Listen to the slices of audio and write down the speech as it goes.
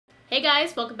Hey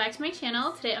guys, welcome back to my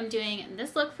channel. Today I'm doing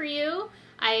this look for you.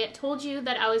 I told you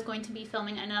that I was going to be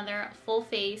filming another full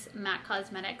face MAC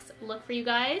Cosmetics look for you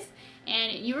guys,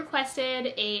 and you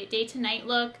requested a day to night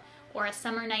look or a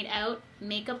summer night out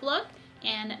makeup look,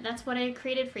 and that's what I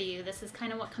created for you. This is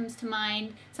kind of what comes to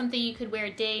mind, something you could wear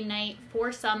day, night,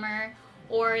 for summer,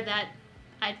 or that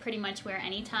I'd pretty much wear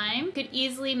anytime. You could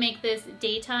easily make this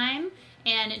daytime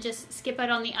and just skip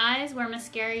out on the eyes, wear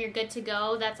mascara, you're good to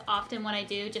go. That's often what I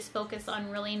do, just focus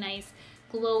on really nice,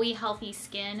 glowy, healthy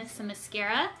skin, some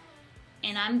mascara,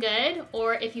 and I'm good.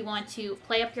 Or if you want to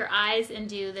play up your eyes and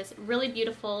do this really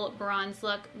beautiful bronze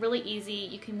look, really easy,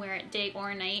 you can wear it day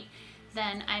or night,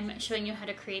 then I'm showing you how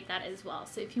to create that as well.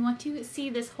 So if you want to see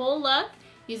this whole look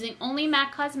using only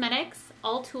MAC Cosmetics,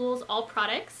 all tools, all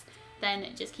products, then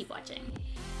just keep watching.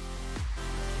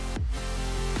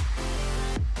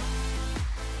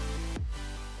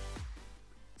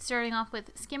 Starting off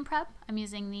with skin prep, I'm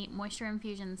using the Moisture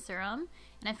Infusion Serum,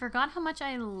 and I forgot how much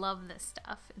I love this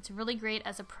stuff. It's really great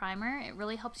as a primer. It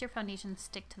really helps your foundation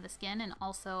stick to the skin and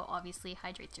also obviously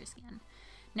hydrates your skin.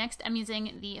 Next, I'm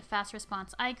using the Fast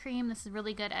Response Eye Cream. This is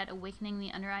really good at awakening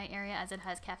the under eye area as it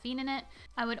has caffeine in it.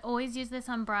 I would always use this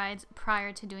on brides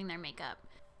prior to doing their makeup.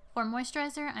 For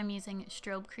moisturizer, I'm using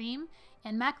Strobe Cream,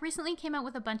 and MAC recently came out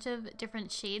with a bunch of different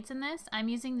shades in this. I'm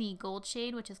using the gold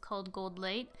shade, which is called Gold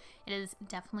Light. It is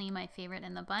definitely my favorite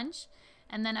in the bunch.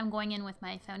 And then I'm going in with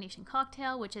my foundation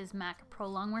cocktail, which is MAC Pro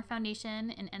Longwear Foundation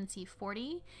in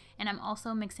NC40. And I'm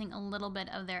also mixing a little bit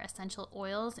of their essential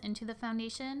oils into the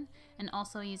foundation, and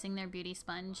also using their beauty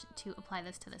sponge to apply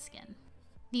this to the skin.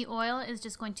 The oil is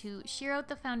just going to sheer out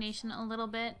the foundation a little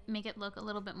bit, make it look a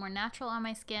little bit more natural on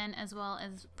my skin, as well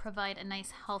as provide a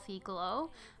nice healthy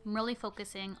glow. I'm really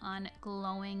focusing on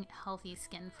glowing, healthy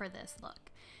skin for this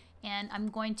look. And I'm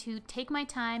going to take my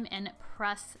time and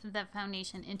press the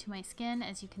foundation into my skin,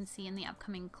 as you can see in the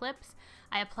upcoming clips.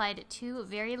 I applied 2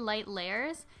 very light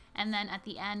layers, and then at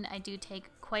the end I do take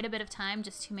quite a bit of time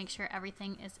just to make sure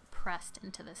everything is pressed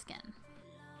into the skin.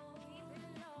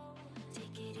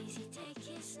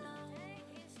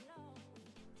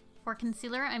 For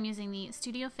concealer, I'm using the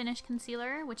Studio Finish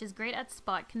Concealer, which is great at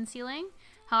spot concealing.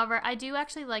 However, I do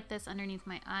actually like this underneath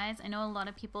my eyes. I know a lot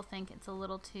of people think it's a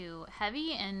little too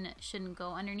heavy and shouldn't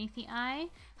go underneath the eye.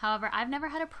 However, I've never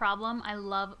had a problem. I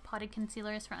love potted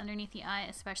concealers for underneath the eye,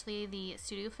 especially the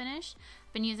Studio Finish.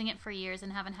 I've been using it for years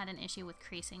and haven't had an issue with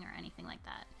creasing or anything like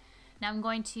that. Now I'm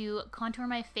going to contour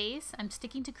my face. I'm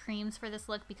sticking to creams for this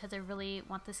look because I really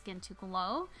want the skin to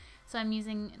glow. So I'm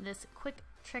using this Quick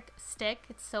Trick Stick,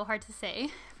 it's so hard to say,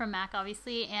 from MAC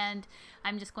obviously, and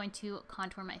I'm just going to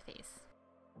contour my face.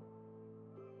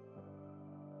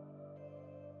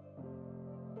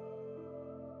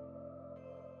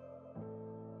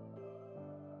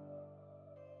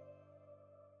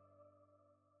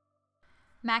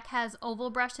 MAC has oval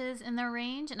brushes in their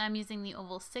range, and I'm using the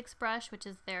Oval 6 brush, which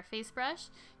is their face brush,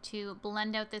 to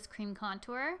blend out this cream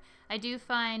contour. I do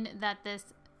find that this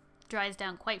dries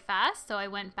down quite fast, so I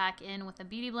went back in with a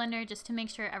beauty blender just to make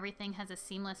sure everything has a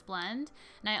seamless blend.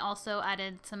 And I also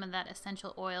added some of that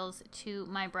essential oils to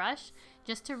my brush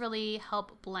just to really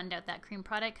help blend out that cream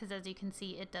product, because as you can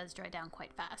see, it does dry down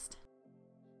quite fast.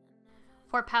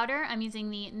 For powder, I'm using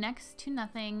the Next to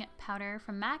Nothing powder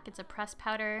from MAC. It's a pressed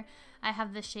powder. I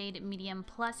have the shade Medium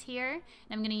Plus here, and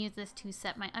I'm going to use this to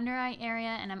set my under eye area,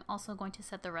 and I'm also going to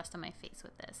set the rest of my face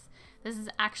with this. This is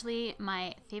actually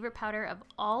my favorite powder of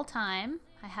all time.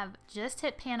 I have just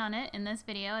hit pan on it in this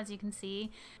video, as you can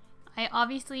see. I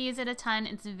obviously use it a ton.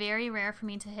 It's very rare for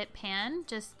me to hit pan,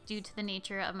 just due to the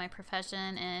nature of my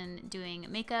profession and doing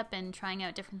makeup and trying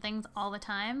out different things all the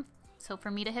time. So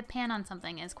for me to hit pan on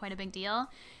something is quite a big deal.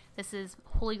 This is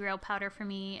holy grail powder for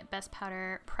me, best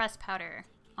powder, pressed powder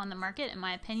on the market in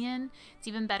my opinion. It's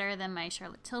even better than my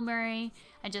Charlotte Tilbury.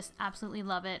 I just absolutely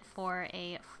love it for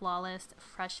a flawless,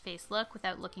 fresh face look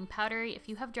without looking powdery. If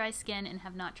you have dry skin and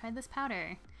have not tried this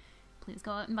powder, please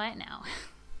go out and buy it now.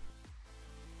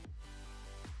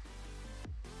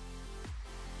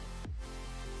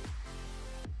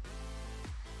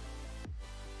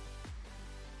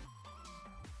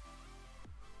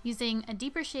 Using a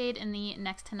deeper shade in the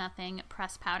Next to Nothing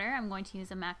pressed powder, I'm going to use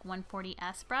a MAC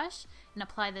 140S brush and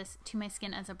apply this to my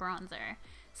skin as a bronzer.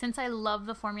 Since I love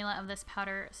the formula of this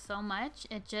powder so much,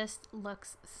 it just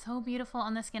looks so beautiful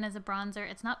on the skin as a bronzer.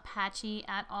 It's not patchy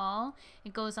at all.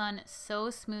 It goes on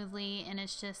so smoothly, and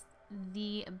it's just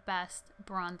the best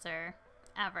bronzer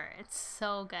ever. It's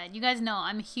so good. You guys know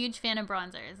I'm a huge fan of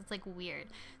bronzers. It's like weird.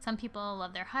 Some people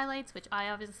love their highlights, which I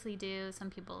obviously do. Some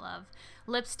people love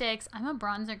lipsticks. I'm a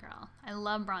bronzer girl. I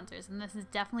love bronzers, and this is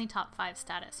definitely top 5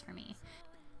 status for me.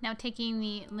 Now taking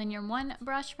the Linear 1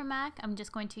 brush from MAC, I'm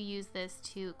just going to use this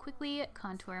to quickly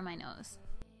contour my nose.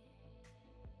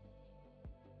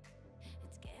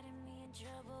 It's getting me in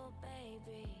trouble,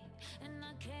 baby, and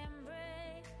I can't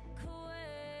break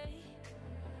away.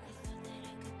 I thought that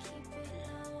I could keep it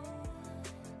low.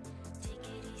 Take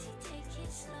it easy, take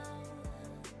it slow.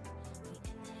 We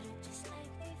ended up just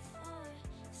like before,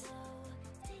 so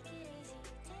take it easy,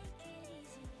 take it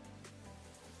easy.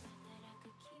 I thought that I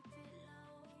could keep it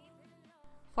low.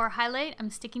 For highlight, I'm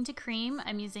sticking to cream.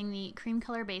 I'm using the cream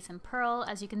color base in Pearl.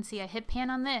 As you can see, I hit pan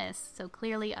on this, so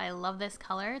clearly I love this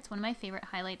color. It's one of my favorite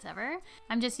highlights ever.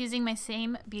 I'm just using my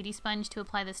same beauty sponge to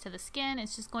apply this to the skin.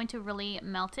 It's just going to really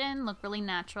melt in, look really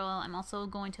natural. I'm also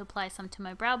going to apply some to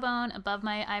my brow bone, above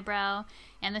my eyebrow,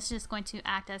 and this is just going to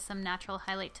act as some natural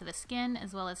highlight to the skin,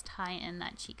 as well as tie in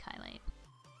that cheek highlight.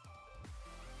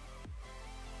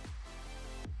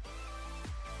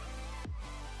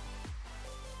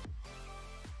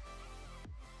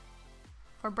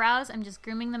 For brows, I'm just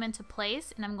grooming them into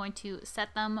place, and I'm going to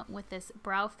set them with this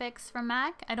Brow Fix from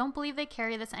MAC. I don't believe they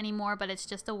carry this anymore, but it's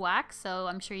just a wax, so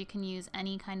I'm sure you can use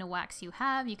any kind of wax you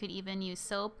have. You could even use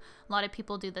soap. A lot of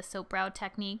people do the soap brow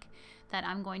technique that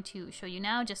I'm going to show you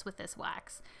now just with this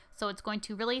wax. So it's going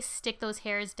to really stick those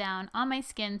hairs down on my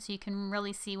skin so you can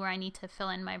really see where I need to fill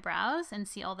in my brows and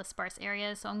see all the sparse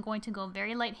areas. So I'm going to go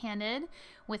very light-handed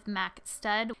with MAC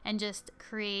Stud and just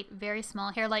create very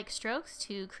small hair-like strokes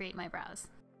to create my brows.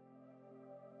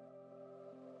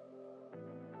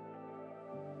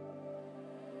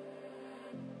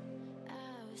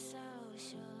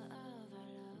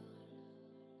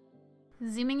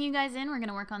 Zooming you guys in, we're going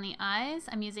to work on the eyes.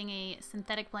 I'm using a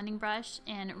synthetic blending brush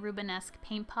and Rubenesque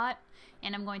paint pot,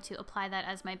 and I'm going to apply that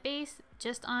as my base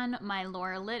just on my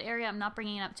lower lid area. I'm not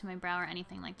bringing it up to my brow or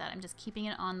anything like that. I'm just keeping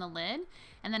it on the lid.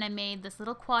 And then I made this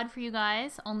little quad for you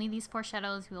guys. Only these 4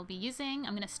 shadows we'll be using.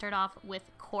 I'm going to start off with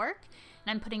Cork,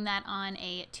 and I'm putting that on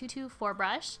a 224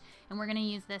 brush, and we're going to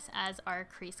use this as our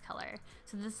crease color.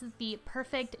 So this is the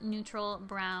perfect neutral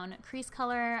brown crease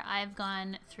color. I've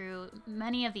gone through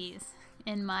many of these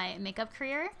in my makeup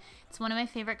career. It's one of my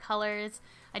favorite colors.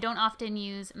 I don't often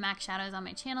use MAC shadows on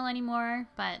my channel anymore,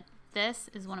 but this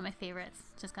is one of my favorites.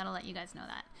 Just gotta let you guys know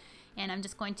that. And I'm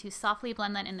just going to softly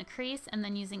blend that in the crease, and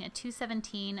then using a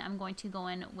 217, I'm going to go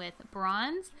in with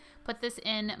bronze, put this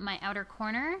in my outer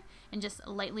corner, and just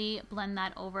lightly blend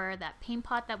that over that paint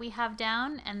pot that we have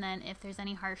down. And then if there's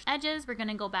any harsh edges, we're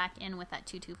gonna go back in with that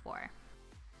 224.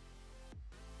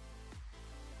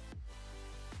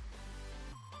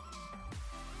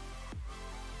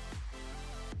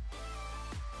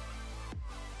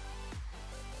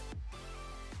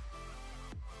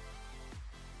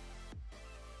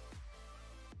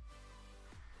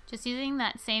 Just using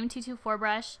that same 224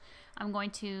 brush, I'm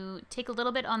going to take a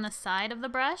little bit on the side of the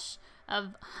brush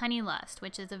of Honey Lust,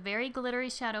 which is a very glittery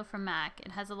shadow from MAC.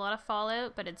 It has a lot of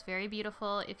fallout, but it's very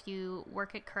beautiful if you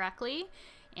work it correctly.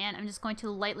 And I'm just going to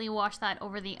lightly wash that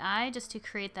over the eye just to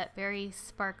create that very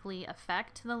sparkly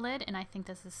effect to the lid, and I think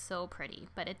this is so pretty.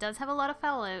 But it does have a lot of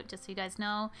fallout, just so you guys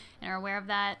know and are aware of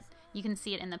that. You can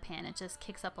see it in the pan, it just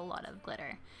kicks up a lot of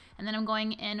glitter. And then I'm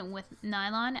going in with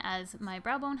Nylon as my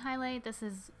brow bone highlight. This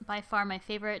is by far my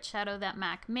favorite shadow that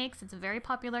MAC makes. It's a very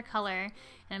popular color,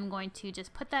 and I'm going to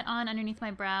just put that on underneath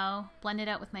my brow, blend it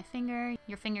out with my finger.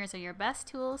 Your fingers are your best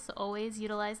tools, so always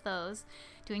utilize those.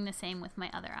 Doing the same with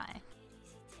my other eye.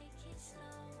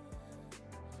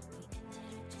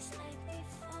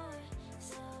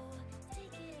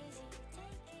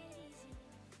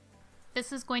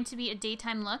 This is going to be a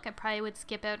daytime look. I probably would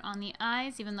skip out on the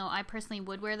eyes, even though I personally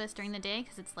would wear this during the day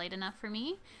because it's light enough for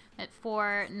me. But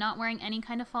for not wearing any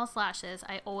kind of false lashes,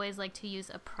 I always like to use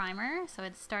a primer. So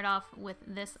I'd start off with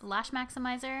this lash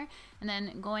maximizer and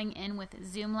then going in with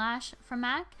Zoom Lash from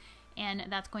MAC. And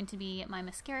that's going to be my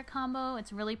mascara combo.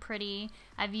 It's really pretty.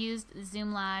 I've used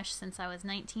Zoom Lash since I was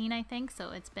 19, I think,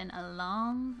 so it's been a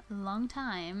long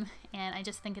time, and I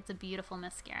just think it's a beautiful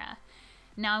mascara.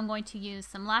 Now I'm going to use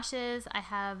some lashes. I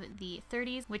have the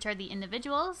 30s, which are the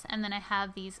individuals, and then I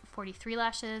have these 43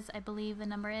 lashes, I believe the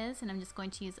number is, and I'm just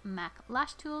going to use MAC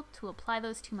Lash Tool to apply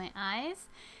those to my eyes,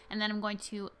 and then I'm going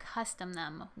to custom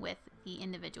them with the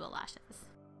individual lashes.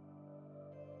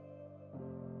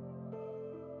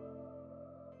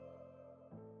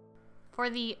 For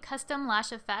the custom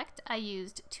lash effect, I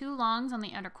used 2 longs on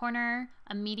the outer corner,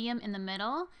 a medium in the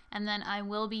middle, and then I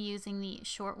will be using the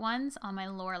short ones on my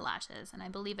lower lashes. And I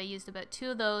believe I used about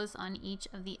 2 of those on each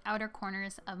of the outer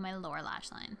corners of my lower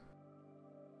lash line.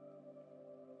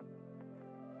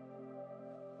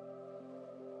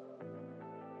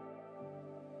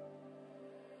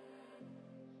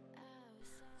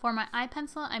 For my eye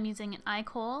pencil, I'm using an eye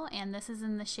kohl, and this is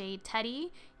in the shade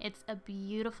Teddy. It's a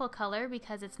beautiful color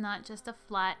because it's not just a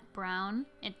flat brown.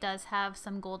 It does have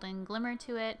some golden glimmer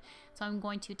to it. So I'm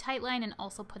going to tightline and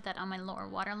also put that on my lower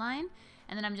waterline.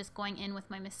 And then I'm just going in with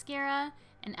my mascara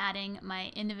and adding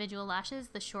my individual lashes,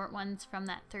 the short ones from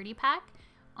that 30 pack,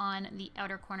 on the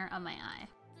outer corner of my eye.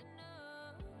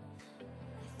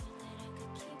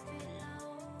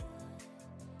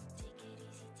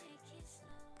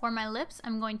 For my lips,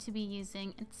 I'm going to be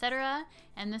using Etc.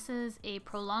 And this is a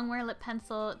prolonged wear lip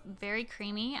pencil, very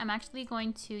creamy. I'm actually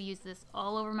going to use this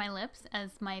all over my lips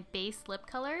as my base lip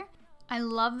color. I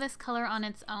love this color on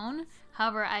its own.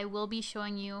 However, I will be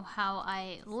showing you how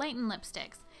I lighten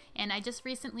lipsticks. And I just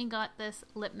recently got this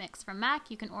lip mix from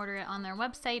MAC. You can order it on their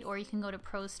website or you can go to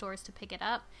pro stores to pick it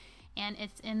up. And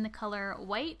it's in the color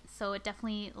white, so it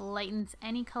definitely lightens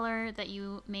any color that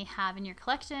you may have in your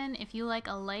collection. If you like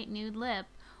a light nude lip,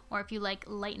 or if you like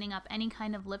lightening up any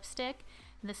kind of lipstick,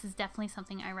 this is definitely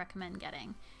something I recommend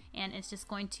getting. And it's just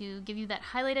going to give you that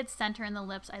highlighted center in the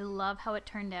lips. I love how it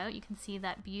turned out. You can see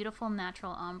that beautiful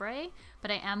natural ombre,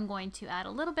 but I am going to add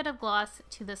a little bit of gloss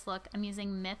to this look. I'm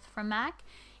using Myth from MAC,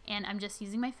 and I'm just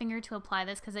using my finger to apply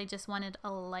this because I just wanted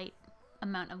a light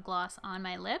amount of gloss on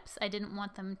my lips. I didn't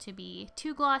want them to be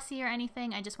too glossy or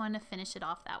anything. I just wanted to finish it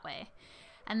off that way.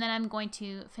 And then I'm going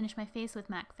to finish my face with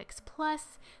MAC Fix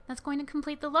Plus. That's going to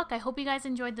complete the look. I hope you guys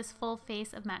enjoyed this full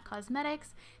face of MAC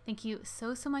Cosmetics. Thank you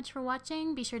so much for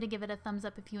watching. Be sure to give it a thumbs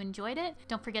up if you enjoyed it.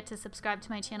 Don't forget to subscribe to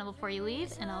my channel before you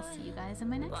leave, and I'll see you guys in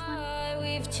my next one.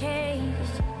 We've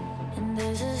changed, and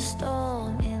there's a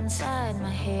storm inside my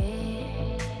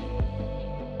head.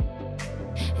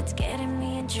 It's getting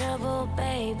me in trouble,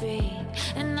 baby,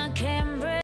 and I can't breathe.